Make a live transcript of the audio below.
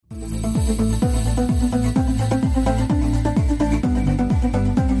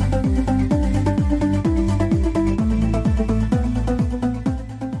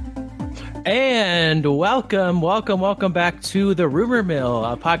And welcome back to The Rumor Mill,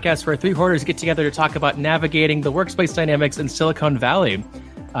 a podcast where three hoarders get together to talk about navigating the workplace dynamics in Silicon Valley.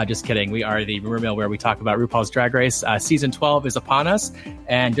 Just kidding. We are The Rumor Mill, where we talk about RuPaul's Drag Race. Season 12 is upon us,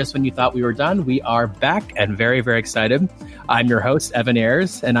 and just when you thought we were done, we are back and very, very excited. I'm your host, Evan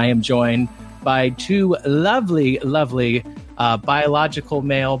Ayers, and I am joined by two lovely biological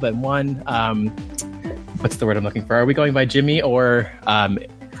male, but one, what's the word I'm looking for? Are we going by Jimmy or...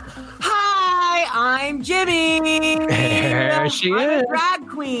 I'm Jimmy. There she is, a drag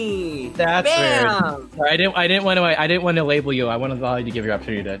queen. That's Bam. weird. I didn't want to label you. I wanted to allow you to give your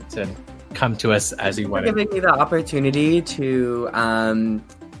opportunity to come to us as you wanted. Giving me the opportunity to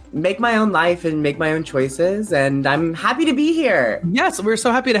make my own life and make my own choices, and I'm happy to be here. Yes, we're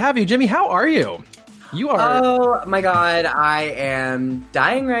so happy to have you, Jimmy. How are you? You are. Oh my God, I am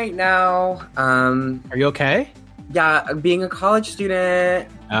dying right now. Are you okay? Yeah, being a college student.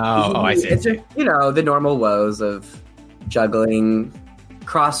 Oh, I see. It's just, the normal woes of juggling,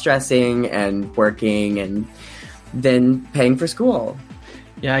 cross-dressing, and working, and then paying for school.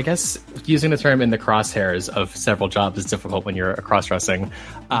 Yeah, I guess using the term in the crosshairs of several jobs is difficult when you're cross-dressing.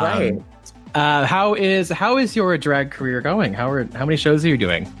 Right. How is your drag career going? How many shows are you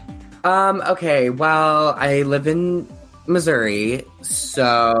doing? Okay, well, I live in Missouri,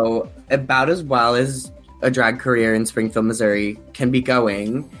 so about as well as a drag career in Springfield, Missouri can be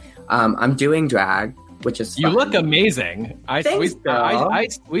going. I'm doing drag, which is fun. You look amazing. I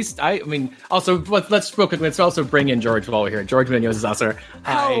mean, also let's real quick. Let's also bring in George while we're here. George Munoz is also.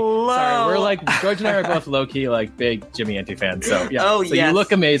 Hello. Sorry, we're like George and I are both low key like big Jimmy Ante fans. So yeah. Oh, so yes. You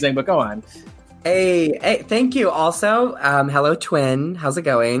look amazing, but go on. Hey, thank you. Also, hello, twin. How's it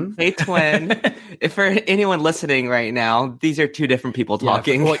going? Hey, twin. If for anyone listening right now, these are two different people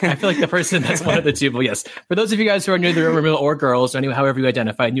talking. Yeah, I feel like the person that's one of the two. But yes, for those of you guys who are new to the Rumor Mill, or girls, or however you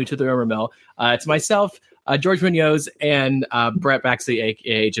identify, new to the Rumor Mill, it's myself, George Munoz, and Brett Baxley,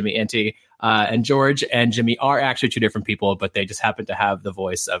 aka Jimmy Ante. And George and Jimmy are actually two different people, but they just happen to have the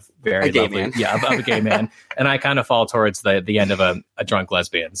voice of very lovely, of a gay man. And I kind of fall towards the end of a drunk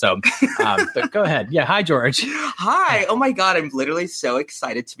lesbian. So, but go ahead. Yeah. Hi, George. Hi. Oh my God. I'm literally so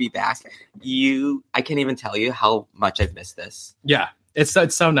excited to be back. I can't even tell you how much I've missed this. Yeah. It's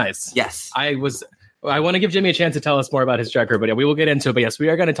so nice. Yes. I want to give Jimmy a chance to tell us more about his drag career, but we will get into it. But yes, we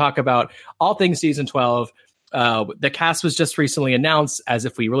are going to talk about all things season 12. The cast was just recently announced, as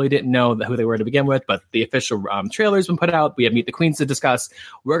if we really didn't know who they were to begin with, but the official trailer's been put out. We have Meet the Queens to discuss.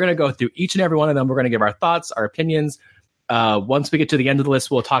 We're going to go through each and every one of them. We're going to give our thoughts, our opinions. Once we get to the end of the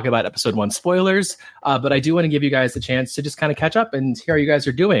list, we'll talk about episode 1 spoilers. But I do want to give you guys a chance to just kind of catch up and hear how you guys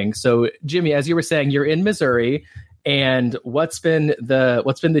are doing. So, Jimmy, as you were saying, you're in Missouri, and what's been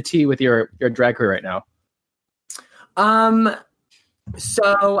the tea with your drag career right now?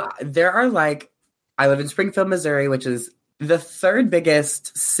 So there are I live in Springfield, Missouri, which is the third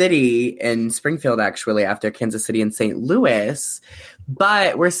biggest city in Springfield, actually, after Kansas City and St. Louis.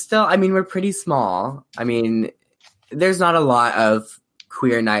 But we're pretty small. I mean, there's not a lot of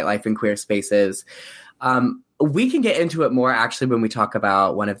queer nightlife and queer spaces. We can get into it more, actually, when we talk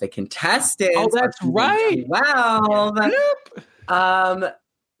about one of the contestants. Oh, that's right. Wow.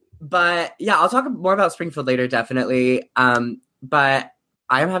 But yeah, I'll talk more about Springfield later, definitely. But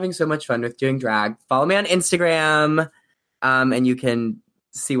I am having so much fun with doing drag. Follow me on Instagram, and you can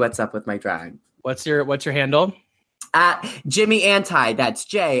see what's up with my drag. What's your handle? At Jimmy Anti. That's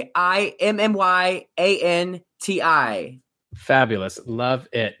JIMMYANTI. Fabulous. Love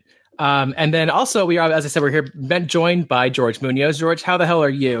it. And then also we are, as I said, we're here joined by George Munoz. George, how the hell are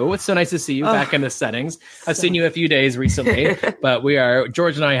you? It's so nice to see you back in the settings. I've seen you a few days recently, but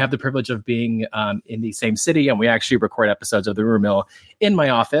George and I have the privilege of being in the same city, and we actually record episodes of The Rumor Mill in my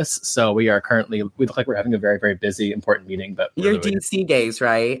office. So we look like we're having a very, very busy, important meeting. But you're DC gays,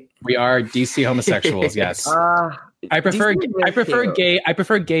 right? We are DC homosexuals, yes. I prefer gay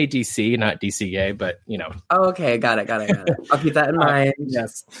DC, not DC gay, but Oh, okay, got it. I'll keep that in mind.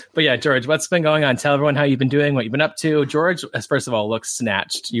 Yes, but yeah, George, what's been going on? Tell everyone how you've been doing, what you've been up to. George, first of all, looks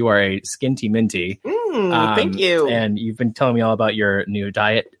snatched. You are a skinty minty. Thank you. And you've been telling me all about your new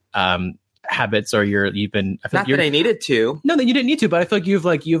diet. habits or you've been. I feel Not like that I needed to. No, that you didn't need to, but I feel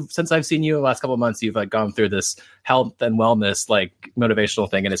like you've since I've seen you the last couple of months, you've like gone through this health and wellness like motivational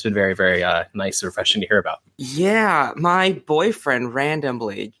thing, and it's been very, very nice and refreshing to hear about. Yeah, my boyfriend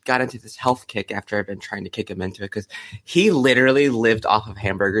randomly got into this health kick after I've been trying to kick him into it because he literally lived off of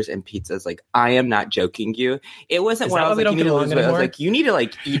hamburgers and pizzas. Like, I am not joking you. It wasn't Is when that I was why we like, don't you need get to along lose weight. I was anymore? like, you need to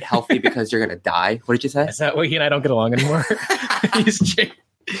like eat healthy because you're gonna die. What did you say? Is that why he and I don't get along anymore?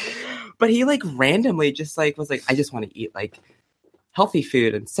 But he like randomly just like was like, I just want to eat like healthy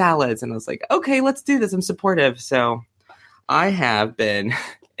food and salads. And I was like, okay, let's do this. I'm supportive. So I have been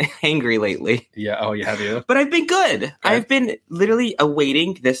angry lately. Yeah. Oh, you have you? But I've been good. Okay. I've been literally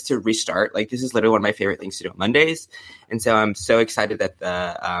awaiting this to restart. Like, this is literally one of my favorite things to do on Mondays. And so I'm so excited that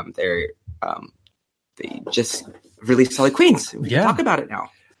they just released Solid Queens. We can talk about it now.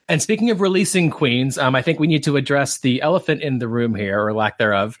 And speaking of releasing queens, I think we need to address the elephant in the room here, or lack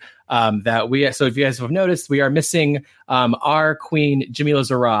thereof. So if you guys have noticed, we are missing our queen, Jamila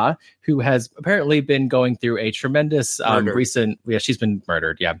Zara, who has apparently been going through a tremendous she's been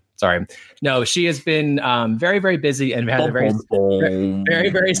murdered. Yeah, sorry. No, she has been very, very busy and had a very, very,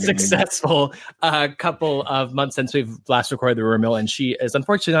 very successful couple of months since we've last recorded the Rumor Mill, and she is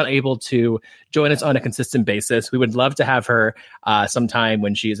unfortunately not able to join us on a consistent basis. We would love to have her sometime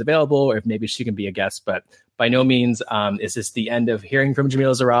when she is available, or if maybe she can be a guest, but by no means is this the end of hearing from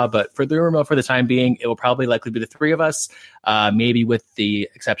Jamila Zara, but for the Rumor Mill for the time being, it will probably likely be the three of us, maybe with the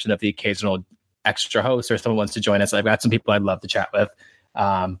exception of the occasional extra host or someone wants to join us. I've got some people I'd love to chat with.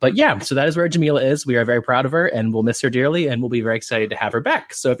 But yeah, so that is where Jamila is. We are very proud of her and we'll miss her dearly, and we'll be very excited to have her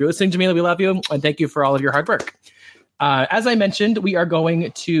back. So if you're listening, Jamila, we love you and thank you for all of your hard work. As I mentioned, we are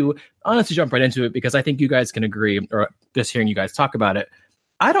going to honestly jump right into it because I think you guys can agree, or just hearing you guys talk about it.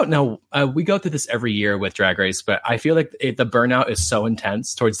 I don't know. We go through this every year with Drag Race, but I feel like the burnout is so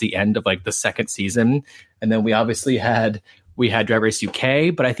intense towards the end of like the second season. And then we obviously had Drag Race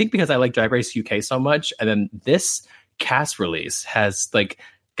UK, but I think because I like Drag Race UK so much, and then this cast release has like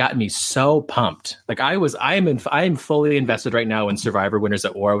gotten me so pumped. Like I am fully invested right now in Survivor Winners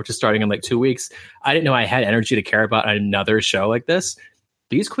at War, which is starting in like 2 weeks. I didn't know I had energy to care about another show like this.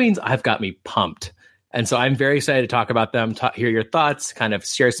 These queens have got me pumped. And so I'm very excited to talk about them, hear your thoughts, kind of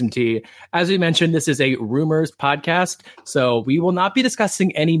share some tea. As we mentioned, this is a rumors podcast, so we will not be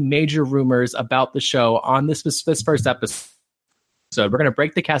discussing any major rumors about the show on this first episode. We're going to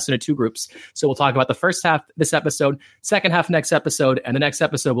break the cast into two groups. So we'll talk about the first half this episode, second half next episode, and the next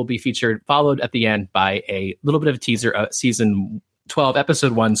episode will be followed at the end by a little bit of a teaser of season 12,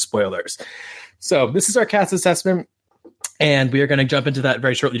 episode 1 spoilers. So this is our cast assessment, and we are going to jump into that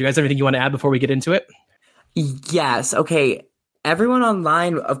very shortly. Do you guys have anything you want to add before we get into it? Yes. Okay. Everyone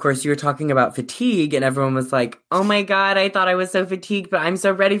online, of course, you were talking about fatigue, and everyone was like, oh my God, I thought I was so fatigued, but I'm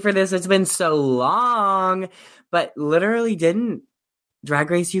so ready for this. It's been so long. But literally didn't Drag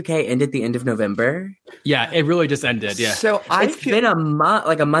Race UK end at the end of November? Yeah, it really just ended. Yeah. So it's been a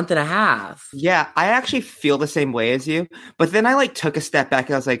month and a half. Yeah, I actually feel the same way as you. But then I like took a step back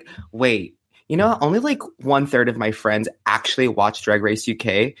and I was like, wait, only like 1/3 of my friends actually watched Drag Race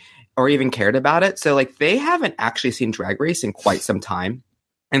UK or even cared about it. So like they haven't actually seen Drag Race in quite some time.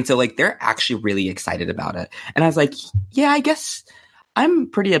 And so like they're actually really excited about it. And I was like, yeah, I guess I'm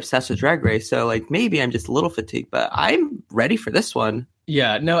pretty obsessed with Drag Race. So like maybe I'm just a little fatigued, but I'm ready for this one.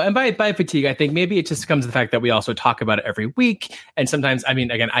 Yeah, no, and by fatigue, I think maybe it just comes to the fact that we also talk about it every week. And sometimes, I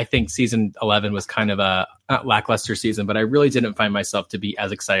mean, again, I think season 11 was kind of a lackluster season, but I really didn't find myself to be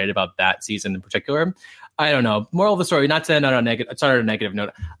as excited about that season in particular. I don't know. Moral of the story, not to end on a negative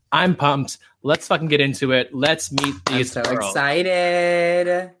note. I'm pumped. Let's fucking get into it. Let's meet these I'm so girls.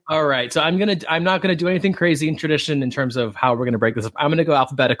 Excited. All right. So I'm not gonna do anything crazy in tradition in terms of how we're gonna break this up. I'm gonna go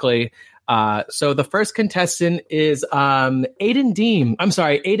alphabetically. So the first contestant is Aiden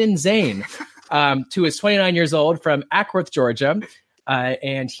Zane, who is 29 years old from Ackworth, Georgia.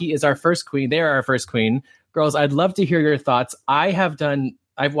 And he is our first queen. They are our first queen. Girls, I'd love to hear your thoughts.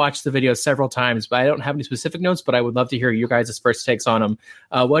 I've watched the video several times, but I don't have any specific notes, but I would love to hear you guys' first takes on them.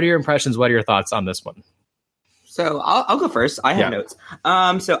 What are your impressions? What are your thoughts on this one? So I'll go first. I have notes.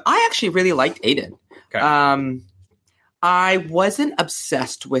 So I actually really liked Aiden. Okay. I wasn't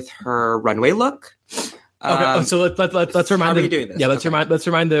obsessed with her runway look. Okay, so let's remind them. Doing this? Yeah, let's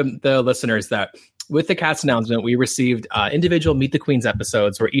remind the listeners that with the cast announcement, we received individual Meet the Queens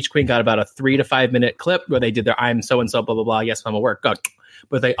episodes where each queen got about a 3 to 5 minute clip where they did their "I'm so and so blah blah blah, yes mama work,"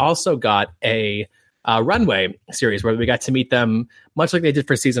 but they also got a runway series where we got to meet them much like they did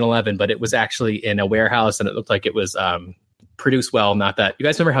for season 11, but it was actually in a warehouse and it looked like it was produced well. Not that you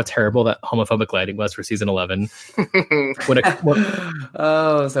guys remember how terrible that homophobic lighting was for season 11.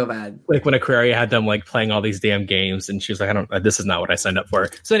 Oh, so bad. Like when Aquaria had them like playing all these damn games, and she was like, this is not what I signed up for.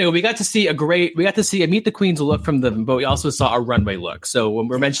 So anyway, we got to see a Meet the Queens look from them, but we also saw a runway look. So when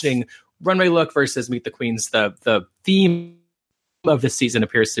we're mentioning runway look versus Meet the Queens, the theme of this season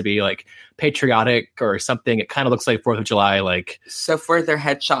appears to be like patriotic or something. It kind of looks like 4th of July. Like, so for their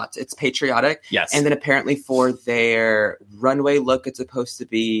headshots, it's patriotic. Yes. And then apparently for their runway look, it's supposed to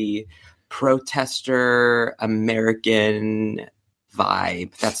be protester American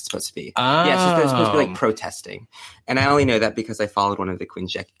vibe. That's supposed to be. Yeah, so they're supposed to be like protesting. And I only know that because I followed one of the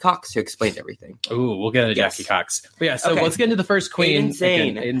queens, Jackie Cox, who explained everything. Ooh, we'll get into Jackie Cox. But yeah, so let's get into the first queen.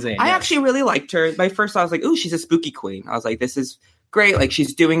 Aiden Zane. I actually really liked her. My first thought, I was like, ooh, she's a spooky queen. I was like, this is great. Like,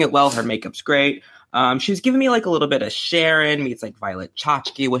 she's doing it well. Her makeup's great. She was giving me like a little bit of Sharon meets like Violet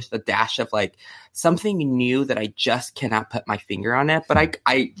Chachki with a dash of like something new that I just cannot put my finger on it. But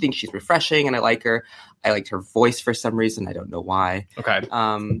I think she's refreshing and I like her. I liked her voice for some reason. I don't know why. Okay.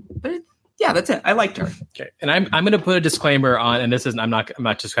 Yeah, that's it. I liked her. Okay. And I'm going to put a disclaimer on, and this is, I'm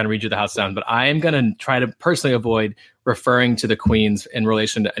not just going to read you the house down, but I am going to try to personally avoid referring to the queens in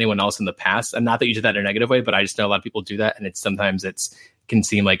relation to anyone else in the past. And not that you did that in a negative way, but I just know a lot of people do that. And sometimes can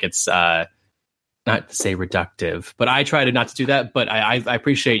seem like it's, not to say reductive, but I try to not to do that. But I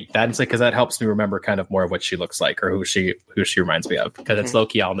appreciate that. It's like, because that helps me remember kind of more of what she looks like or who she reminds me of, because it's low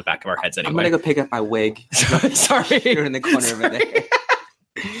key all in the back of our heads anyway. I'm gonna go pick up my wig. Sorry, you're in the corner over there.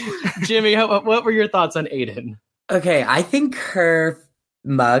 Jimmy, what were your thoughts on Aiden? Okay, I think her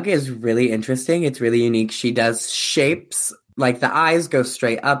mug is really interesting. It's really unique. She does shapes. Like the eyes go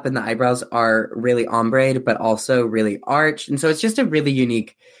straight up and the eyebrows are really ombre, but also really arched. And so it's just a really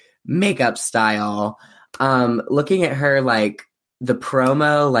unique makeup style. Looking at her, like the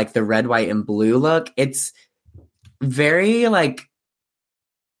promo, like the red, white, and blue look, it's very like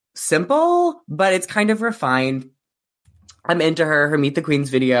simple, but it's kind of refined. I'm into her Meet the Queens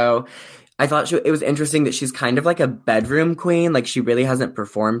video. I thought it was interesting that she's kind of like a bedroom queen. Like, she really hasn't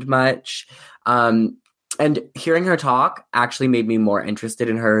performed much. And hearing her talk actually made me more interested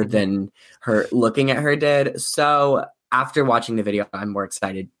in her than her looking at her did. So after watching the video, I'm more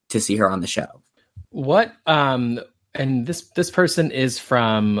excited to see her on the show. What and this person is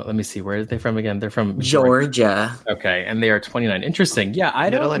from, let me see, where are they from again? They're from Georgia. Okay, and they are 29. Interesting. Yeah,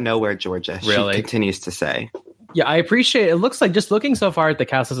 middle of nowhere, Georgia. Really? She continues to say. Yeah, I appreciate it. It looks like, just looking so far at the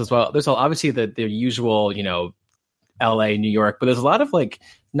castles as well, there's obviously the usual, LA, New York, but there's a lot of like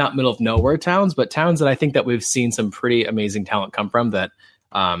not middle of nowhere towns, but towns that I think that we've seen some pretty amazing talent come from, that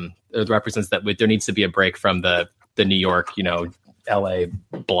it represents that there needs to be a break from the New York, LA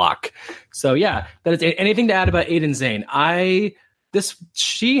block. So yeah, that is anything to add about Aiden Zane.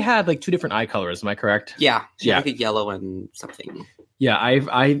 She had like 2 different eye colors. Am I correct? Yeah. She had like a yellow and something. Yeah,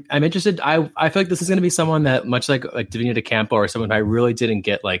 I'm interested. I feel like this is going to be someone that, much like Davina DeCampo, or someone I really didn't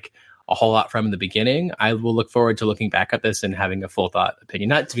get like a whole lot from in the beginning. I will look forward to looking back at this and having a full thought opinion.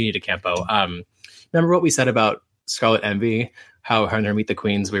 Not Davina DeCampo. Remember what we said about Scarlet Envy? How her and her Meet the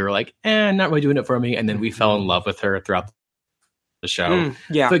Queens, we were like, not really doing it for me, and then we fell in love with her throughout the show.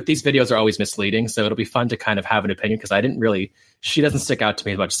 Yeah, I feel like these videos are always misleading, so it'll be fun to kind of have an opinion, because she doesn't stick out to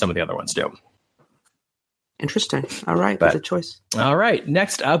me as much as some of the other ones do. Interesting. All right, that's a choice. All right,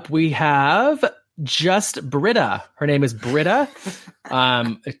 next up we have just Britta. Her name is Britta.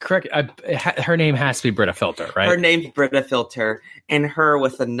 Correct. Her name has to be Britta Filter, right? Her name's Britta Filter, and her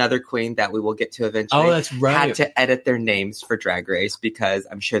with another queen that we will get to eventually. Oh, that's right. Had to edit their names for Drag Race because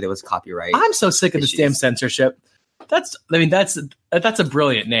I'm sure there was copyright. I'm so sick of this damn censorship. That's a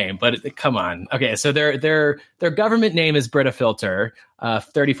brilliant name, but come on. Okay, so their government name is Britta Filter,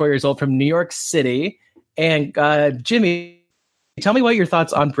 34 years old, from New York City. And Jimmy, tell me what your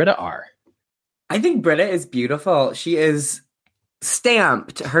thoughts on Britta are. I think Britta is beautiful. She is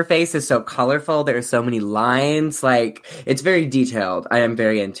stamped. Her face is so colorful. There are so many lines. Like, it's very detailed. I am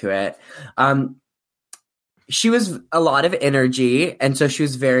very into it. She was a lot of energy, and so she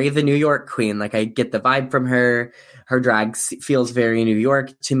was very the New York queen. Like, I get the vibe from her. Her drag feels very New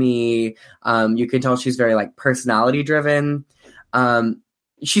York to me. You can tell she's very like personality driven.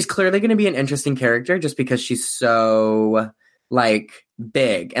 She's clearly going to be an interesting character just because she's so like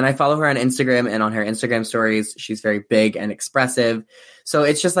big. And I follow her on Instagram, and on her Instagram stories, she's very big and expressive. So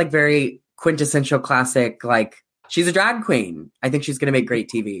it's just like very quintessential classic. Like, she's a drag queen. I think she's going to make great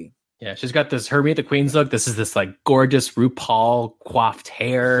TV. Yeah, she's got this her Meet the Queens look. This is this like gorgeous RuPaul coiffed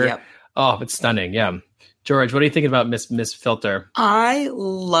hair. Yep. Oh, it's stunning. Yeah. George, what are you thinking about Miss Filter? I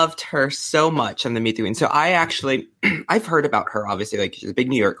loved her so much on the Meet the Queen. So I actually, I've heard about her, obviously, like she's a big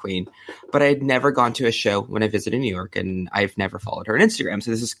New York queen, but I had never gone to a show when I visited New York, and I've never followed her on Instagram.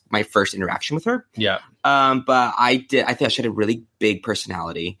 So this is my first interaction with her. Yeah. But I think she had a really big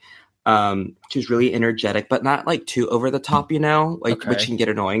personality. She was really energetic, but not like too over the top, which can get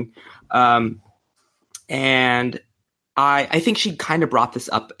annoying. And I think she kind of brought this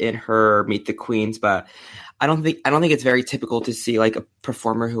up in her Meet the Queens, but I don't think it's very typical to see like a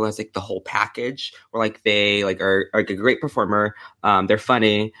performer who has like the whole package, or like they like are like a great performer. They're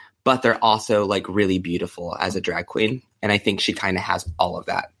funny, but they're also like really beautiful as a drag queen. And I think she kind of has all of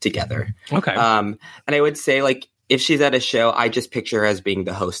that together. Okay. And I would say like if she's at a show, I just picture her as being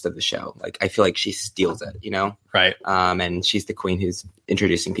the host of the show. Like I feel like she steals it, Right. And she's the queen who's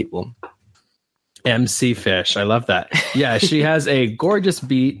introducing people. MC Fish. I love that. Yeah, she has a gorgeous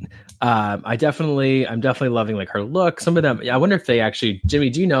beat. I'm definitely loving like her look. Some of them, I wonder if they actually,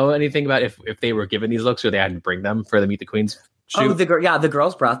 Jimmy, do you know anything about if they were given these looks or they had to bring them for the Meet the Queens shoot? Oh, the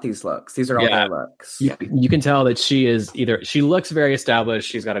girls brought these looks. These are all their looks. You can tell that she looks very established.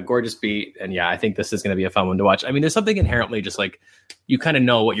 She's got a gorgeous beat. And yeah, I think this is going to be a fun one to watch. I mean, there's something inherently just like, you kind of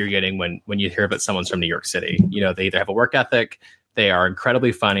know what you're getting when you hear that someone's from New York City. They either have a work ethic, they are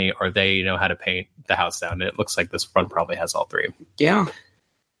incredibly funny, or they know how to paint the house down. And it looks like this one probably has all three. Yeah.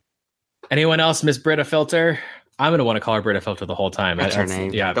 Anyone else, Miss Britta Filter? I'm going to want to call her Britta Filter the whole time. That's her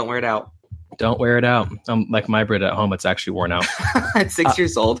name. Yeah. Don't wear it out. Don't wear it out. Like my Britta at home, it's actually worn out. At 6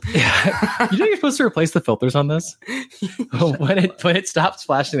 years old. Yeah. You're supposed to replace the filters on this? when it stops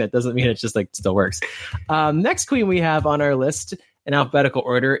flashing, that doesn't mean it just like still works. Next queen we have on our list in alphabetical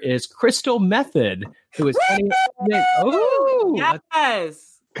order is Crystal Method, who is 20. Oh,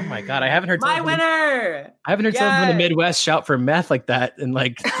 yes. Oh my God, I haven't heard my winner. I haven't heard someone from the Midwest shout for meth like that in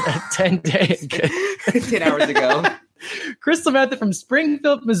like 10 days. 10 hours ago. Crystal Method from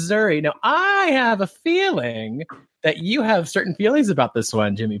Springfield, Missouri. Now, I have a feeling that you have certain feelings about this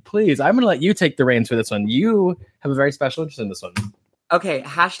one, Jimmy. Please, I'm going to let you take the reins for this one. You have a very special interest in this one. Okay,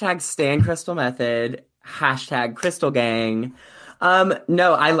 hashtag Stan Crystal Method, hashtag Crystal Gang.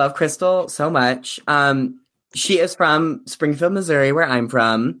 No, I love Crystal so much. She is from Springfield, Missouri, where I'm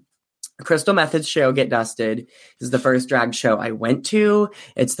from. Crystal Method's show, Get Dusted, is the first drag show I went to.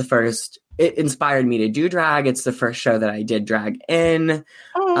 It inspired me to do drag. It's the first show that I did drag in.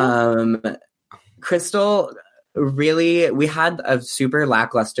 Crystal, really, we had a super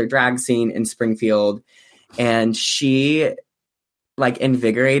lackluster drag scene in Springfield, and she like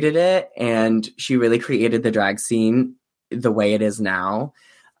invigorated it, and she really created the drag scene the way it is now.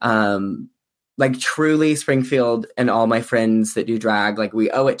 Like truly Springfield and all my friends that do drag, like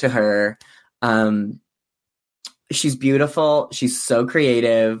we owe it to her. She's beautiful. She's so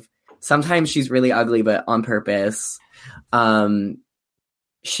creative. Sometimes she's really ugly, but on purpose.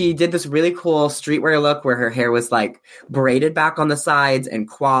 She did this really cool streetwear look where her hair was like braided back on the sides and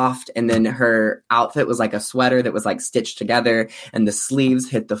coiffed. And then her outfit was like a sweater that was like stitched together and the sleeves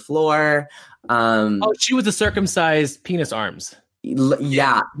hit the floor. She was the circumcised penis arms.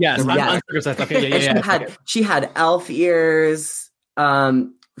 Yeah. Yes. Uncircumcised. Okay. Yeah. She had elf ears.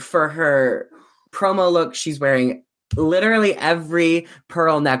 For her promo look, she's wearing literally every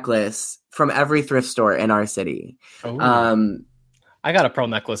pearl necklace from every thrift store in our city. Oh. I got a pearl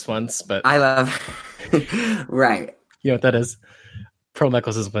necklace once, but I love right. You know what that is? Pearl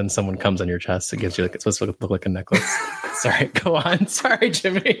necklace is when someone comes on your chest. It gives you like it's supposed to look like a necklace. Sorry, go on. Sorry,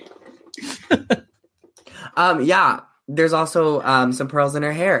 Jimmy. Yeah. There's also some pearls in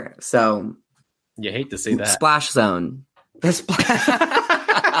her hair. So you hate to see that. Splash zone.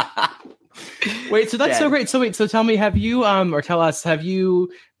 Wait, so that's so great. So tell me, have you or tell us, have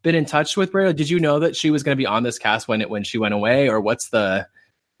you been in touch with Britta? Did you know that she was going to be on this cast when she went away, or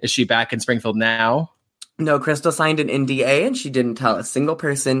is she back in Springfield now? No, Crystal signed an NDA and she didn't tell a single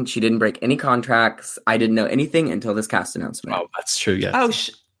person. She didn't break any contracts. I didn't know anything until this cast announcement. Oh, that's true. Yes. Oh,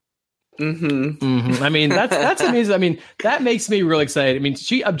 I mean, that's amazing. I mean, that makes me really excited. I mean,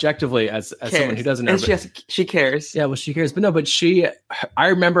 she objectively, as someone who doesn't know, she cares. Yeah, well, she cares. But I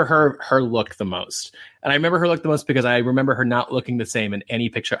remember her look the most. And I remember her look the most because I remember her not looking the same in any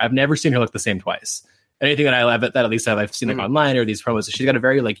picture. I've never seen her look the same twice. Anything that I love that at least I've seen like online or these promos. She's got a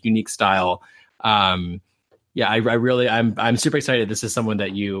very like unique style. Yeah, I'm super excited. This is someone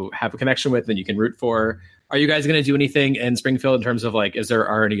that you have a connection with and you can root for. Are you guys going to do anything in Springfield in terms of like, is there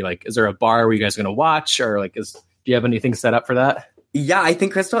a bar where you guys are going to watch, or like, do you have anything set up for that? Yeah, I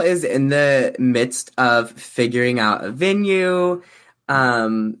think Crystal is in the midst of figuring out a venue,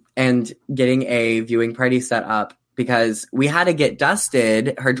 and getting a viewing party set up, because we had to Get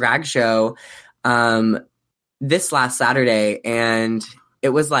Dusted, her drag show, this last Saturday, and it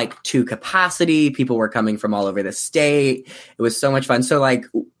was like to capacity. People were coming from all over the state. It was so much fun. So like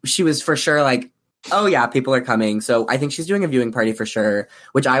she was for sure like, oh yeah, people are coming. So I think she's doing a viewing party for sure,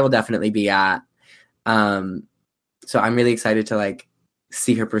 which I will definitely be at. So I'm really excited to like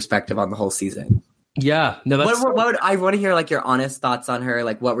see her perspective on the whole season. Yeah, no, that's what I want to hear like your honest thoughts on her.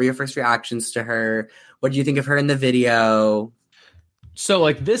 Like, what were your first reactions to her? What do you think of her in the video? So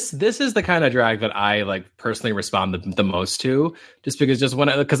like this is the kind of drag that I like personally respond the most to, just because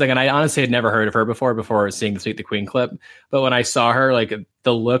because again, I honestly had never heard of her before seeing the Sweet the Queen clip, but when I saw her, like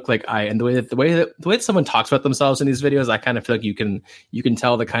the look, like and the way that someone talks about themselves in these videos, I kind of feel like you can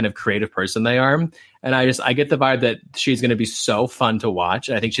tell the kind of creative person they are, and I get the vibe that she's going to be so fun to watch,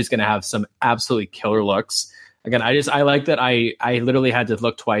 and I think she's going to have some absolutely killer looks. Again, I like that I literally had to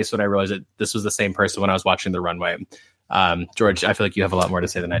look twice when I realized that this was the same person when I was watching the runway. George, I feel like you have a lot more to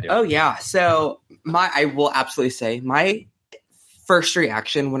say than I do. Oh yeah. So I will absolutely say my first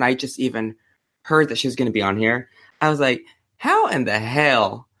reaction when I just even heard that she was going to be on here, I was like, how in the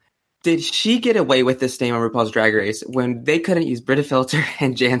hell did she get away with this name on RuPaul's Drag Race when they couldn't use Brita Filter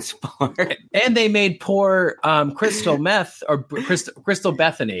and Jan Sport? And they made poor Crystal Meth or Crystal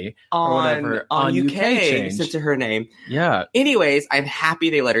Bethany on UK change to her name. Yeah. Anyways, I'm happy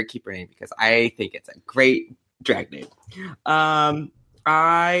they let her keep her name because I think it's a great drag name.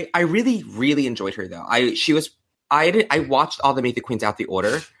 I really, really enjoyed her though. I watched all the Meet the Queens out of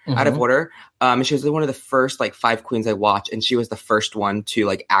order. And she was one of the first like 5 queens I watched, and she was the first one to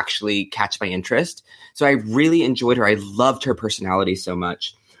like actually catch my interest. So I really enjoyed her. I loved her personality so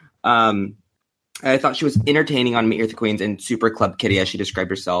much. I thought she was entertaining on Meet the Queens and super club kitty, as she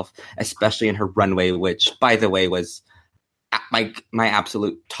described herself, especially in her runway, which by the way was my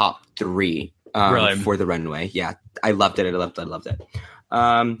absolute top 3 for the runway. Yeah, I loved it. I loved it.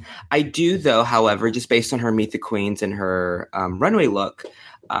 I do, though, however, just based on her Meet the Queens and her runway look,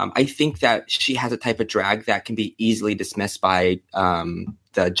 I think that she has a type of drag that can be easily dismissed by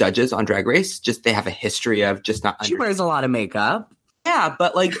the judges on Drag Race. Just they have a history of just not. She wears a lot of makeup. Yeah,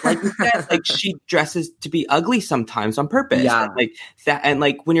 but like you said, like she dresses to be ugly sometimes on purpose. Yeah, and like that, and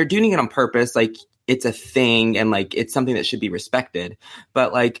like when you're doing it on purpose, like it's a thing and like it's something that should be respected.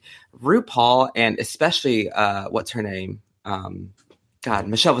 But like RuPaul and especially what's her name?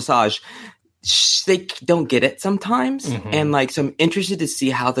 Michelle Visage, they don't get it sometimes. And like, so I'm interested to see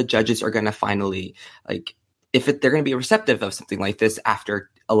how the judges are going to finally, like, they're going to be receptive of something like this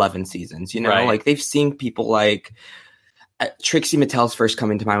after 11 seasons, you know, right. Like they've seen people like Trixie Mattel's first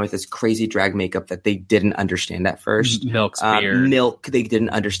coming to mind with this crazy drag makeup that they didn't understand at first. Milk's weird. Milk, they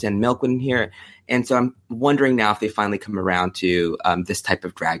didn't understand Milk when here. And so I'm wondering now if they finally come around to this type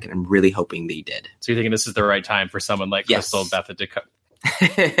of drag, and I'm really hoping they did. So you're thinking this is the right time for someone like Crystal Method to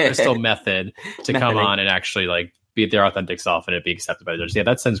come on and actually like be their authentic self and it be accepted by the judges. Yeah,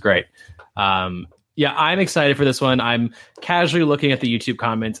 that sounds great. Yeah, I'm excited for this one. I'm casually looking at the YouTube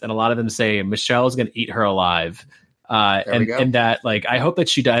comments, and a lot of them say Michelle is going to eat her alive. And that, like, I hope that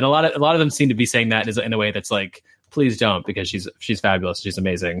she does. And a lot of them seem to be saying that in a way that's like, please don't, because she's fabulous. She's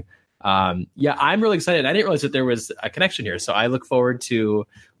amazing. Yeah, I'm really excited. I didn't realize that there was a connection here, so I look forward to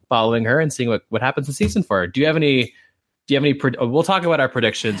following her and seeing what happens in season 4. Do you have any? We'll talk about our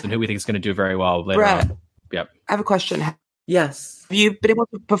predictions and who we think is going to do very well later on. Yep. I have a question. Yes. Have you been able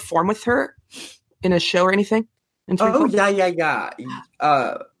to perform with her in a show or anything? Oh, yeah.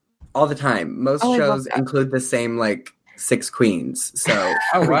 All the time. Most shows include the same, like, 6 queens. So,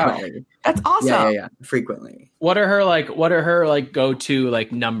 oh, wow. That's awesome. Yeah. Frequently. What are her go-to,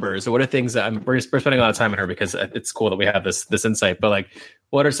 like, numbers? Or what are things that we're spending a lot of time on her because it's cool that we have this insight, but, like,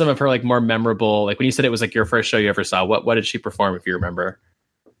 what are some of her like more memorable? Like when you said it was like your first show you ever saw, what did she perform if you remember?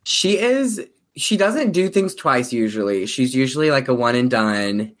 She doesn't do things twice usually. She's usually like a one and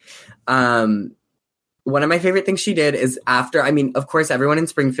done. One of my favorite things she did is of course, everyone in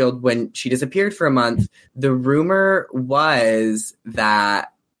Springfield, when she disappeared for a month, the rumor was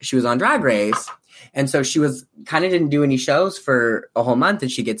that she was on Drag Race. And so she didn't do any shows for a whole month,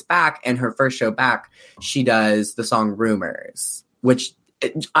 and she gets back, and her first show back, she does the song Rumors, which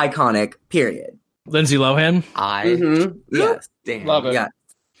iconic, period. Lindsay Lohan? Yes. Damn. Love it. Yes.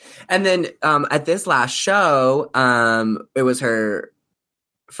 And then at this last show, it was her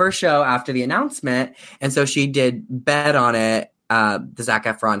first show after the announcement, and so she did Bet on It, the Zac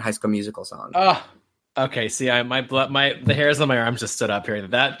Efron High School Musical song. Oh, okay. See, the hairs on my arms just stood up here.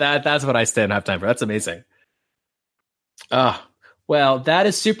 That's what I stand have time for. That's amazing. Oh, well, that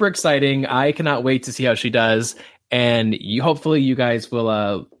is super exciting. I cannot wait to see how she does. And hopefully you guys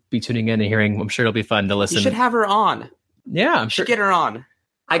will be tuning in and hearing. I'm sure it'll be fun to listen. You should have her on. Yeah, I'm sure. Get her on.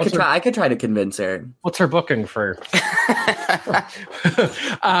 I could try to convince her. What's her booking for?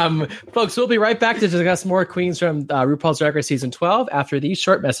 Folks, we'll be right back to discuss more queens from RuPaul's Drag Race Season 12 after these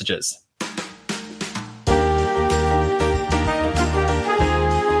short messages.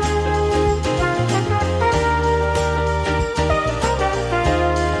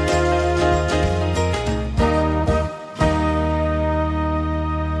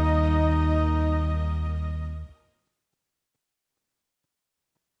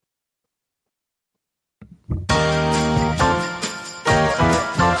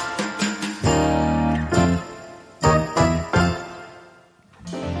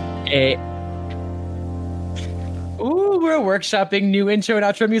 We're workshopping new intro and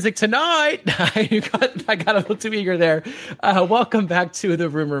outro music tonight. I got a little too eager there. Welcome back to The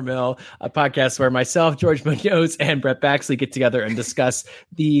Rumor Mill, a podcast where myself, George Munoz, and Brett Baxley get together and discuss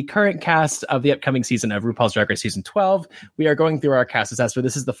the current cast of the upcoming season of RuPaul's Drag Race Season 12. We are going through our cast assessment.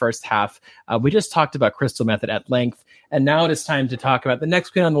 This is the first half. We just talked about Crystal Method at length, and now it is time to talk about the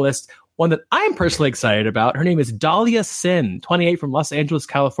next queen on the list, one that I'm personally excited about. Her name is Dahlia Sin, 28, from Los Angeles,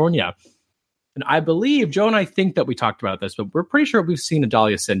 California. And I believe, Joe and I think that we talked about this, but we're pretty sure we've seen a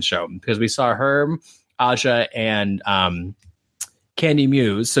Dahlia Sin show because we saw her, Aja, and Candy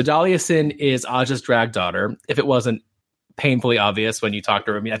Muse. So Dahlia Sin is Aja's drag daughter, if it wasn't painfully obvious when you talked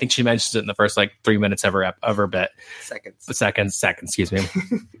to her. I mean, I think she mentions it in the first 3 minutes of her bit. Seconds, excuse me.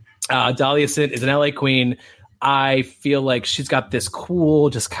 Dahlia Sin is an LA queen. I feel like she's got this cool,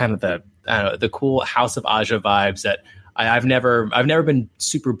 just kind of the cool House of Aja vibes that I've never been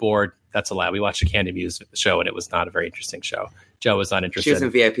super bored. That's a lie. We watched a Candy Muse show, and it was not a very interesting show. Joe was not interested. She was in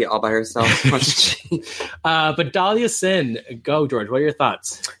VIP all by herself. But Dahlia Sin, go, George. What are your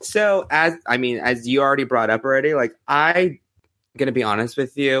thoughts? So, as you already brought up already, I'm going to be honest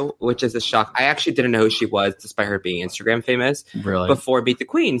with you, which is a shock. I actually didn't know who she was, despite her being Instagram famous, really, before Beat the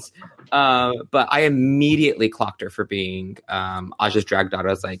Queens. But I immediately clocked her for being Aja's drag daughter.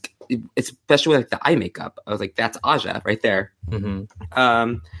 I was like, especially with the eye makeup, I was like, that's Aja right there.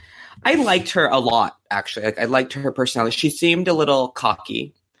 Mm-hmm. I liked her a lot, actually. I liked her personality. She seemed a little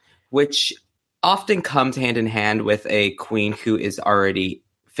cocky, which often comes hand in hand with a queen who is already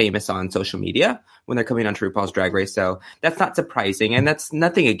famous on social media when they're coming on RuPaul's Drag Race. So that's not surprising, and that's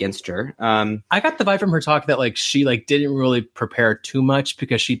nothing against her. I got the vibe from her talk that she didn't really prepare too much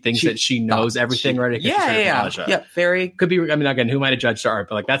because she thinks that she knows everything, right? Yeah. Very could be. I mean, again, who might have judged her art,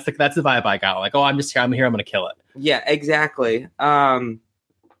 but that's the vibe I got. I'm just here. I'm here. I'm going to kill it. Yeah, exactly.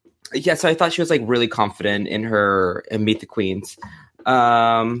 Yeah, so I thought she was really confident in her and Meet the Queens.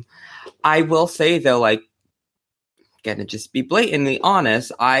 I will say though, gonna just be blatantly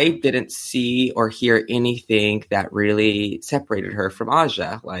honest, I didn't see or hear anything that really separated her from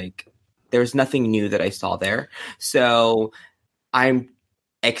Aja. There's nothing new that I saw there. So I'm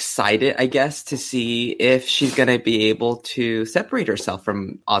excited, I guess, to see if she's gonna be able to separate herself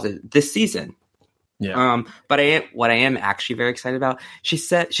from Aja this season. Yeah. But what I am actually very excited about, she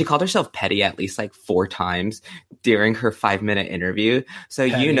called herself petty at least 4 times during her 5-minute interview. So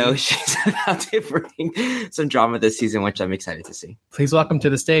petty. She's about to bring some drama this season, which I'm excited to see. Please welcome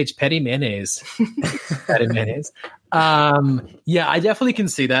to the stage, Petty Mayonnaise. Petty Mayonnaise. Yeah, I definitely can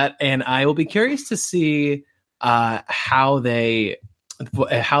see that, and I will be curious to see how they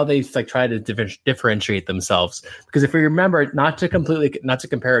try to differentiate themselves, because if we remember, not to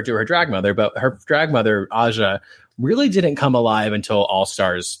compare her to her drag mother, but her drag mother Aja really didn't come alive until All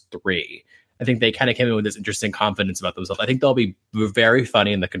Stars 3. I think they kind of came in with this interesting confidence about themselves. I think they'll be very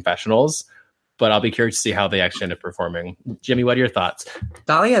funny in the confessionals, but I'll be curious to see how they actually end up performing. Jimmy, what are your thoughts?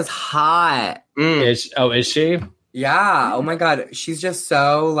 Dahlia's hot. Is she? Yeah. Oh my God. She's just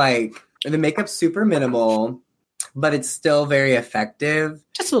so the makeup's super minimal, but it's still very effective.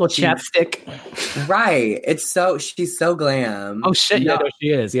 Just a little chapstick. Right. She's so glam. Oh shit. Yeah, no, she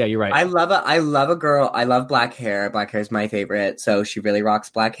is. Yeah, you're right. I love a girl. I love black hair. Black hair is my favorite. So she really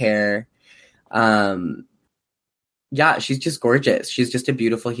rocks black hair. Yeah, she's just gorgeous. She's just a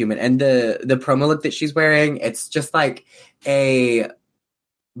beautiful human. And the promo look that she's wearing, it's just a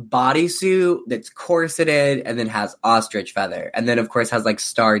bodysuit that's corseted and then has ostrich feather. And then of course has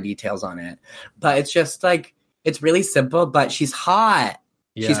star details on it. But it's just it's really simple, but she's hot.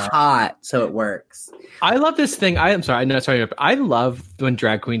 Yeah. She's hot, so it works. I love this thing. I'm sorry, but I love when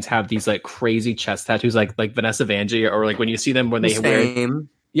drag queens have these crazy chest tattoos, like Vanessa Vanjie, or when you see them when they wear.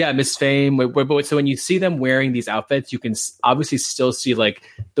 Yeah, Miss Fame. So when you see them wearing these outfits, you can obviously still see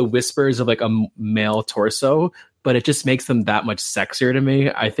the whispers of a male torso, but it just makes them that much sexier to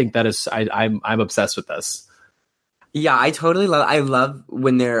me. I think that is. I'm obsessed with this. Yeah, I love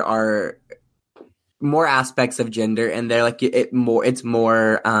when there are more aspects of gender, and they're like it's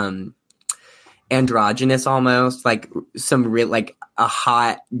more androgynous almost, like some real like a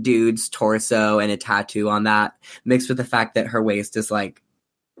hot dude's torso and a tattoo on that, mixed with the fact that her waist is like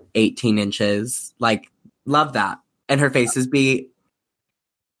 18 inches. Like, love that. And her face is beat.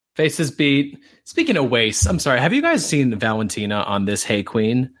 Speaking of waist, I'm sorry, have you guys seen Valentina on this Hey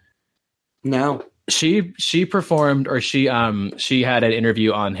Queen? No. She performed, or she had an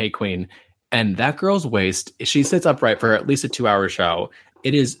interview on Hey Queen, and that girl's waist, she sits upright for at least a 2-hour show.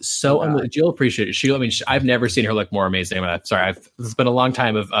 It is so you'll appreciate it. I've never seen her look more amazing. Sorry, it's been a long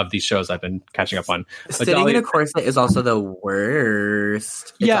time of these shows I've been catching up on. But sitting in a corset is also the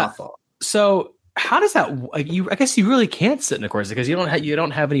worst. It's awful. So how does that? Like, I guess you really can't sit in a corset because you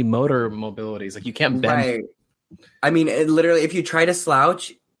don't have any motor mobilities. Like, you can't bend. Right. I mean, literally, if you try to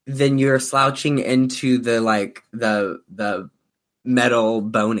slouch, then you're slouching into the metal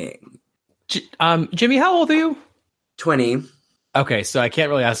boning. Jimmy, how old are you? 20. Okay, so I can't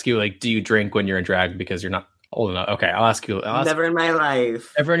really ask you, like, do you drink when you're in drag because you're not old enough? Okay, I'll ask you. Never in my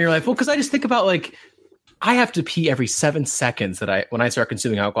life. Ever in your life? Well, because I just think about, like, I have to pee every 7 seconds when I start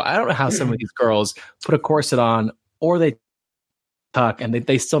consuming alcohol. I don't know how some of these girls put a corset on or they tuck and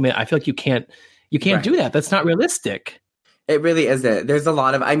they still I feel like you can't right. do that. That's not realistic. It really isn't. There's a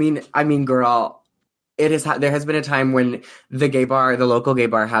lot of, I mean, girl, there has been a time when the local gay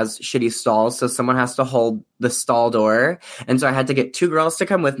bar has shitty stalls. So someone has to hold the stall door. And so I had to get 2 girls to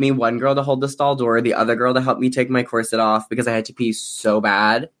come with me, 1 girl to hold the stall door, the other girl to help me take my corset off because I had to pee so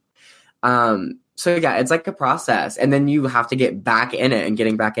bad. So yeah, it's like a process. And then you have to get back in it, and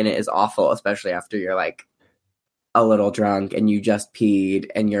getting back in it is awful, especially after you're like a little drunk and you just peed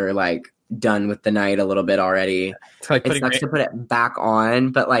and you're like done with the night a little bit already. It sucks to put it back on,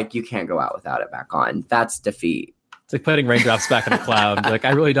 but like you can't go out without it back on. That's defeat. It's like putting raindrops back in a cloud. Like,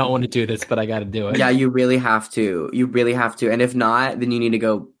 I really don't want to do this, but I got to do it. Yeah, you really have to. And if not, then you need to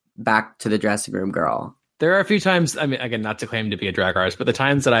go back to the dressing room, girl. There are a few times, I mean, again, not to claim to be a drag artist, but the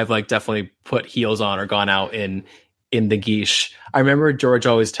times that I've like definitely put heels on or gone out in the guiche. I remember George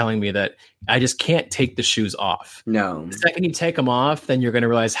always telling me that I just can't take the shoes off. No. The second you take them off, then you're going to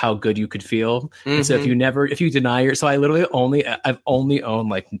realize how good you could feel. Mm-hmm. And so if you deny so I literally I've only owned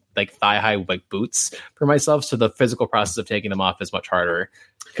like thigh high like boots for myself. So the physical process of taking them off is much harder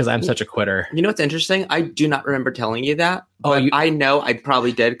because I'm such a quitter. You know what's interesting? I do not remember telling you that. But I know I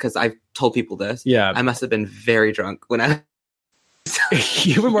probably did because I've told people this. Yeah. I must have been very drunk when I...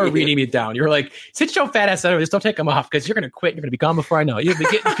 You were more reading me down. You were like, sit your fat ass down. Just don't take them off because you're going to quit. You're going to be gone before I know it. You'll be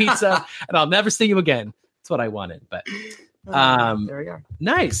getting pizza and I'll never see you again. That's what I wanted. But there we are.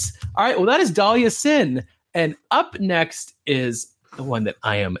 Nice. All right. Well, that is Dahlia Sin. And up next is the one that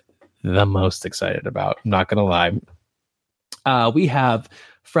I am the most excited about. I'm not going to lie. We have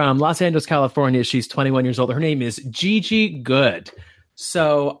from Los Angeles, California. She's 21 years old. Her name is Gigi Good.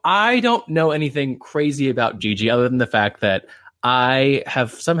 So I don't know anything crazy about Gigi other than the fact that I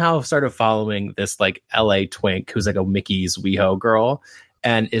have somehow started following this like LA twink who's like a Mickey's WeHo girl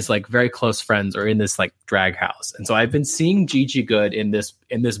and is like very close friends or in this like drag house. And so I've been seeing Gigi Good in this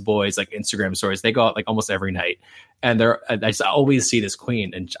boy's like Instagram stories. They go out like almost every night and I just always see this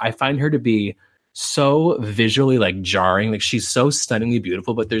queen and I find her to be so visually like jarring. Like she's so stunningly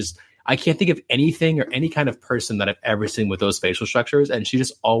beautiful, but I can't think of anything or any kind of person that I've ever seen with those facial structures. And she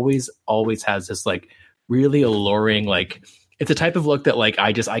just always has this like really alluring, like, it's a type of look that like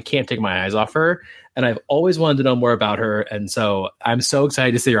I can't take my eyes off her, and I've always wanted to know more about her, and so I'm so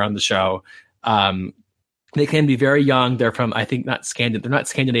excited to see her on the show. They can be very young. They're from they're not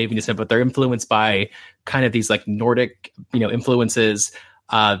Scandinavian descent, but they're influenced by kind of these like Nordic influences.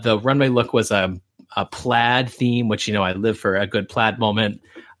 The runway look was a plaid theme, which I live for a good plaid moment.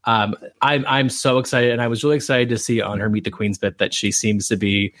 I'm so excited, and I was really excited to see on her Meet the Queens bit that she seems to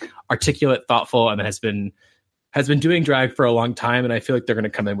be articulate, thoughtful, and has been doing drag for a long time, and I feel like they're going to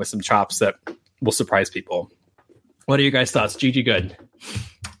come in with some chops that will surprise people. What are you guys' thoughts? Gigi Good.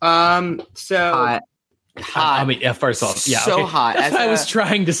 Hot. I mean, first off, yeah, so okay. hot. That's what I was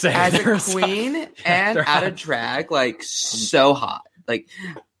trying to say. As a queen and out of drag, like so hot. Like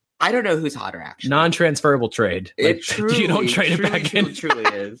I don't know who's hotter actually. Non-transferable trade. Like, it truly, you don't trade it back in. It truly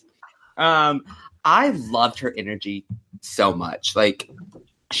is. I loved her energy so much. Like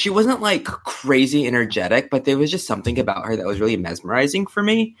she wasn't like crazy energetic, but there was just something about her that was really mesmerizing for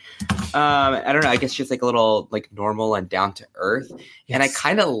me. I don't know. I guess she's like a little like normal and down to earth. Yes. And I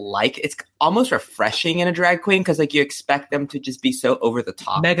kind of like, it's almost refreshing in a drag queen because like you expect them to just be so over the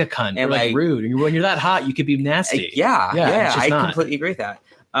top. Mega cunt and like rude. When you're that hot, you could be nasty. Yeah. I completely agree with that.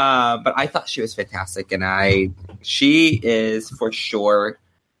 But I thought she was fantastic. And she is for sure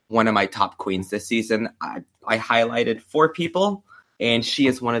one of my top queens this season. I highlighted 4 people, and she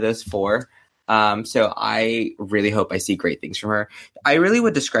is one of those 4. So I really hope I see great things from her. I really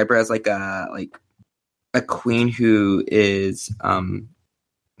would describe her as like a queen who is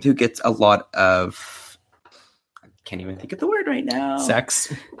who gets a lot of, I can't even think of the word right now.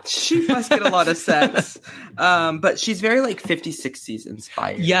 Sex. She must get a lot of sex. But she's very like 50s, 60s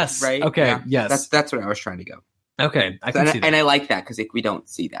inspired. Yes. Right. Okay. Yeah. Yes. That's where I was trying to go. Okay. I can see that. And I like that because we don't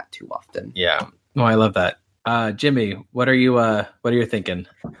see that too often. Yeah. Oh, I love that. Jimmy, what are you thinking?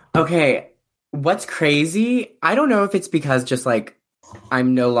 Okay. What's crazy? I don't know if it's because just like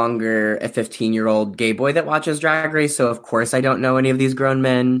I'm no longer a 15-year-old gay boy that watches Drag Race, so of course I don't know any of these grown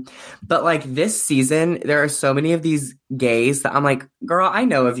men. But like this season, there are so many of these gays that I'm like, girl, I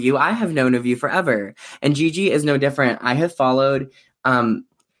know of you. I have known of you forever. And Gigi is no different. I have followed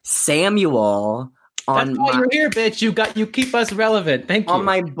Samuel on That's why you're here, bitch. You keep us relevant. Thank you. On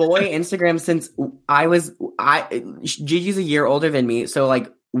my boy Instagram since Gigi's a year older than me, so like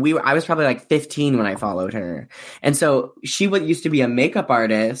I was probably like 15 when I followed her. And so she used to be a makeup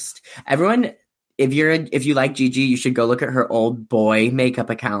artist. Everyone, if you like Gigi, you should go look at her old boy makeup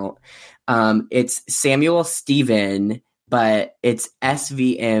account. It's Samuel Steven, but it's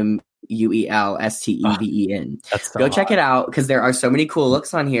SVMUELSTEVEN. Go check it out because there are so many cool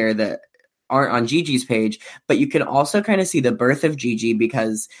looks on here that aren't on Gigi's page, but you can also kind of see the birth of Gigi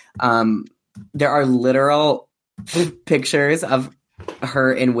because there are literal pictures of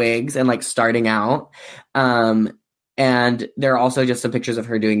her in wigs and like starting out, and there are also just some pictures of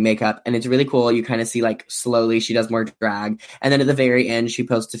her doing makeup, and it's really cool. You kind of see like slowly she does more drag, and then at the very end she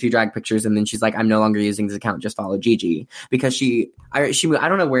posts a few drag pictures, and then she's like, I'm no longer using this account, just follow Gigi, because she I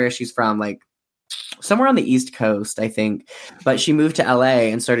don't know where she's from, like somewhere on the East Coast, I think, but she moved to LA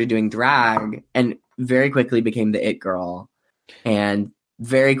and started doing drag and very quickly became the it girl, and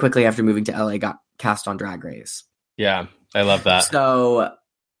very quickly after moving to LA got cast on Drag Race. Yeah, I love that. So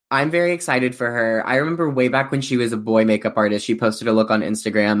I'm very excited for her. I remember way back when she was a boy makeup artist, she posted a look on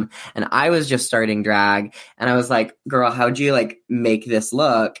Instagram, and I was just starting drag, and I was like, girl, how'd you like make this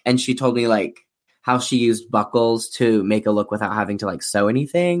look? And she told me like how she used buckles to make a look without having to like sew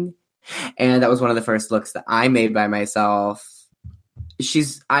anything. And that was one of the first looks that I made by myself.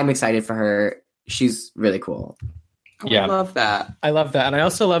 I'm excited for her. She's really cool. Yeah, I love that. And I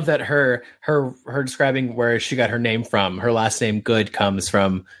also love that her describing where she got her name from. Her last name Good comes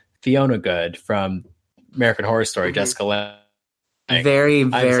from Fiona Good from American Horror Story. Mm-hmm. Jessica Lange. Very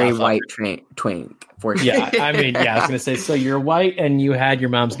white twink. For sure. Yeah, I mean, yeah, I was gonna say. So you're white and you had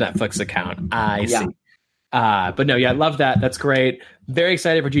your mom's Netflix account. I see. But no, yeah, I love that. That's great. Very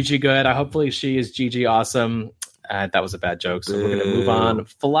excited for Gigi Good. Hopefully she is Gigi awesome. That was a bad joke. So we're gonna move on.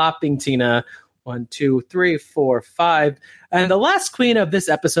 Flopping Tina. 1, 2, 3, 4, 5. And the last queen of this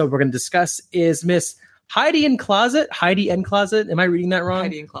episode we're going to discuss is Miss Heidi N Closet. Heidi N Closet. Am I reading that wrong?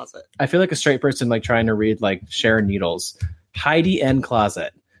 Heidi N Closet. I feel like a straight person like trying to read like Sharon Needles. Heidi N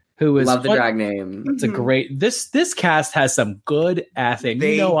Closet. Who is love the drag name. It's a great this cast has some good ass name.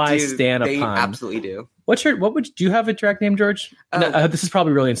 You know I stand upon. They absolutely do. Do you have a drag name, George? No, this is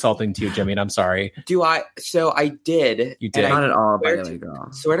probably really insulting to you, Jimmy, and I'm sorry. Do I? So I did. You did. Not at all, by the way, girl.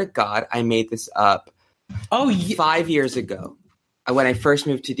 Swear to God, I made this up. Oh, yeah. 5 years ago. When I first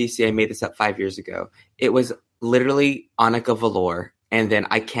moved to DC, I made this up 5 years ago. It was literally Annika Velour, and then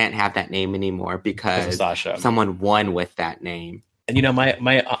I can't have that name anymore because someone won with that name. And you know, my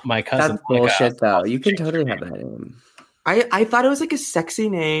cousin. That's bullshit, though. You can totally have that name. I thought it was like a sexy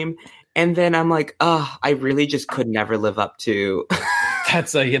name. And then I'm like, I really just could never live up to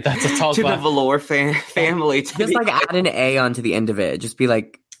that's a tall to the Velour family. Just like add an A onto the end of it. Just be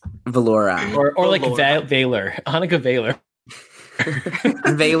like Valora. Or like Valor. Annika Valor.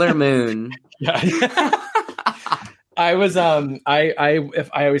 Valor Moon. Yeah. I was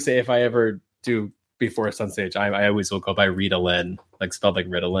if I ever do before Sunstage, I always will go by Rita Lynn, like spelled like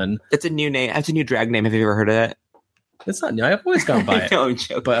Ritalin. It's a new name. It's a new drag name. Have you ever heard of it? It's not new. I've always gone by it. No, I'm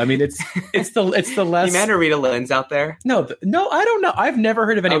joking. But I mean, it's the less. You met Rita Lynn's out there? No, I don't know. I've never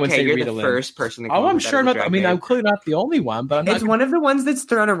heard of anyone say you're Rita the Lynn. First person. To I'm sure not. I mean, I'm clearly not the only one, but it's one of the ones that's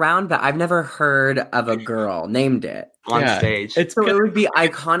thrown around, but I've never heard of a girl named it on stage. It would be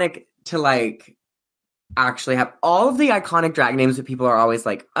iconic to like actually have all of the iconic drag names that people are always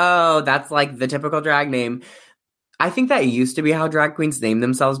like, oh, that's like the typical drag name. I think that used to be how drag queens name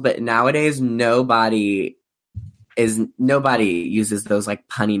themselves, but nowadays nobody uses those like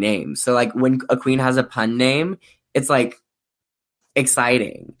punny names. So like when a queen has a pun name, it's like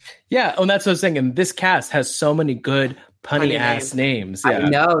exciting. Yeah, and that's what I was saying. And this cast has so many good punny ass names. Yeah. I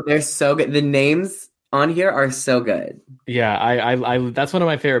know, they're so good. The names on here are so good. Yeah, I that's one of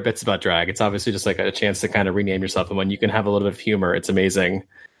my favorite bits about drag. It's obviously just like a chance to kind of rename yourself, and when you can have a little bit of humor, it's amazing.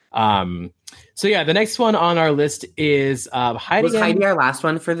 So yeah, the next one on our list is Heidi. Was Heidi our last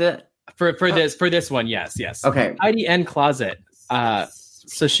one for this one? Yes. Okay. Heidi N. Closet.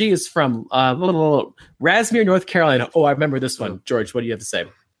 So she is from little Rasmere, North Carolina. Oh, I remember this one. George, what do you have to say?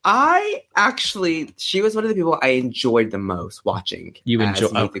 She was one of the people I enjoyed the most watching. You enjoy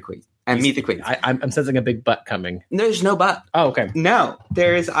Meet the Queen. And Meet the Queen. I'm sensing a big butt coming. There's no but. Oh, okay. No,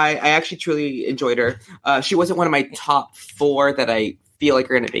 I actually truly enjoyed her. She wasn't one of my top 4 that I feel like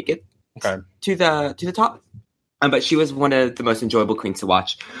are going to make it to the top. But she was one of the most enjoyable queens to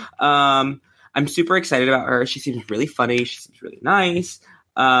watch. I'm super excited about her. She seems really funny. She seems really nice.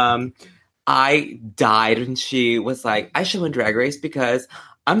 I died when she was like, I should win Drag Race because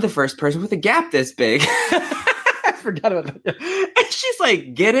I'm the first person with a gap this big. I forgot about that. And she's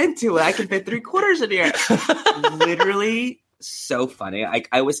like, get into it. I can fit 3/4 in here. Literally so funny.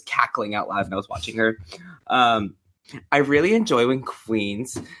 I was cackling out loud when I was watching her. I really enjoy when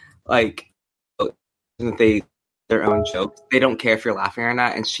queens, like, their own jokes. They don't care if you're laughing or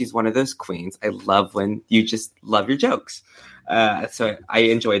not. And she's one of those queens. I love when you just love your jokes. So I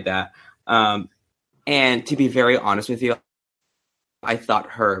enjoyed that. And to be very honest with you, I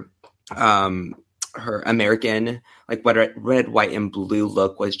thought her American, like red, white, and blue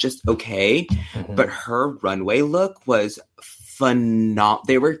look was just okay. Mm-hmm. But her runway look was phenomenal.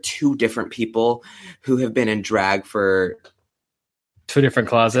 They were 2 different people who have been in drag for 2 different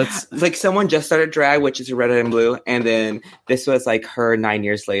closets. Like someone just started drag, which is a red, and blue. And then this was like her 9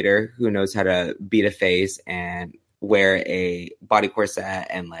 years later, who knows how to beat a face and wear a body corset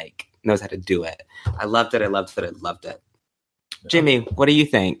and like knows how to do it. I loved it. Jimmy, what do you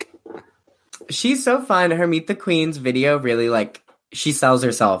think? She's so fun. Her Meet the Queens video really like she sells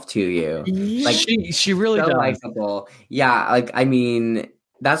herself to you. Like she really so does. Likeable. Yeah, like I mean,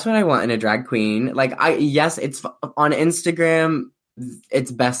 that's what I want in a drag queen. Like it's on Instagram.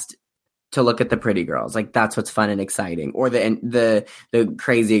 It's best to look at the pretty girls. Like that's what's fun and exciting, or the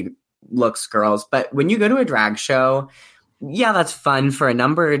crazy looks girls. But when you go to a drag show, yeah, that's fun for a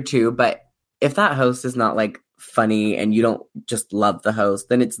number or 2. But if that host is not like funny and you don't just love the host,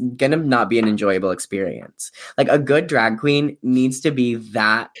 then it's gonna not be an enjoyable experience. Like a good drag queen needs to be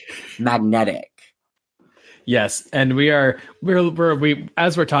that magnetic. Yes, and we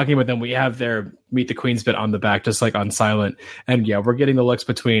as we're talking with them, we have their Meet the Queens bit on the back, just like on silent. And yeah, we're getting the looks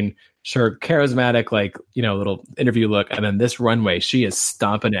between charismatic, like, you know, little interview look, and then this runway, she is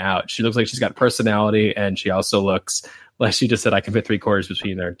stomping it out. She looks like she's got personality, and she also looks like she just said, I can fit 3/4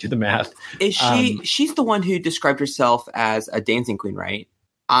 between there. Do the math. Is she? She's the one who described herself as a dancing queen, right?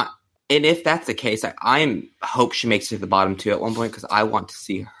 And if that's the case, I hope she makes it to the bottom 2 at one point because I want to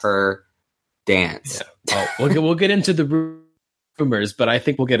see her dance. Yeah. We'll get into the rumors, but I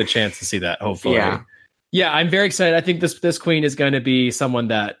think we'll get a chance to see that. Hopefully, yeah. I'm very excited. I think this queen is going to be someone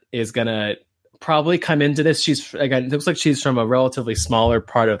that is going to probably come into this. She's again, it looks like she's from a relatively smaller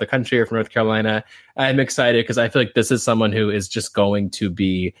part of the country, or from North Carolina. I'm excited because I feel like this is someone who is just going to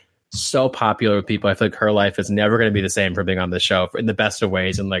be so popular with people. I feel like her life is never going to be the same from being on the show in the best of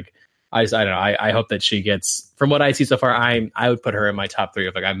ways. And like, I don't know. I hope that she gets, from what I see so far, I would put her in my top 3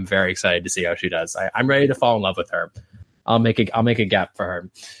 of like, I'm very excited to see how she does. I'm ready to fall in love with her. I'll make a gap for her.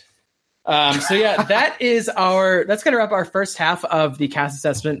 So yeah, that's going to wrap our first half of the cast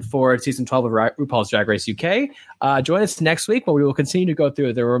assessment for season 12 of RuPaul's Drag Race UK. Join us next week where we will continue to go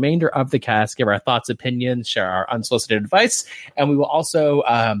through the remainder of the cast, give our thoughts, opinions, share our unsolicited advice, and we will also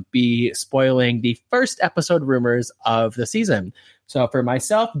be spoiling the first episode rumors of the season. So for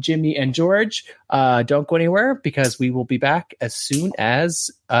myself, Jimmy, and George, don't go anywhere because we will be back as soon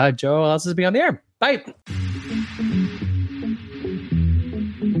as Joe allows us to be on the air. Bye.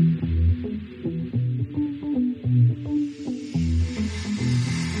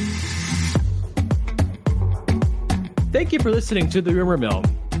 Thank you for listening to The Rumor Mill.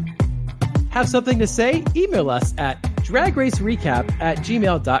 Have something to say? Email us at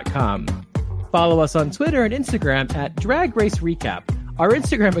dragracerecap@gmail.com. Follow us on Twitter and Instagram at Drag Race Recap. Our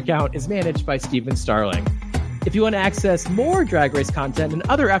Instagram account is managed by Steven Starling. If you want to access more Drag Race content and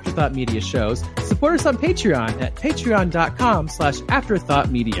other Afterthought Media shows, support us on Patreon at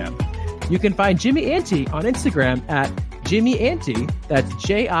patreon.com/afterthoughtmedia. You can find Jimmy Anti on Instagram at Jimmy Anti, that's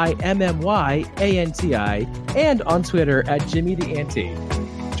JIMMYANTI, and on Twitter at Jimmy the Anti.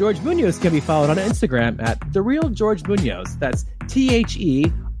 George Munoz can be followed on Instagram at The Real George Munoz, that's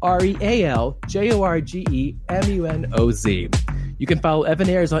TheRealGeorgeMunoz. You can follow Evan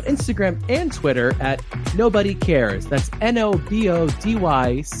Ayres on Instagram and Twitter at Nobody Cares. That's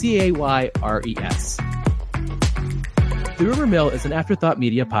NOBODYCAYRES. The Rumor Mill is an Afterthought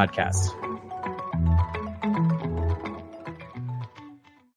Media podcast.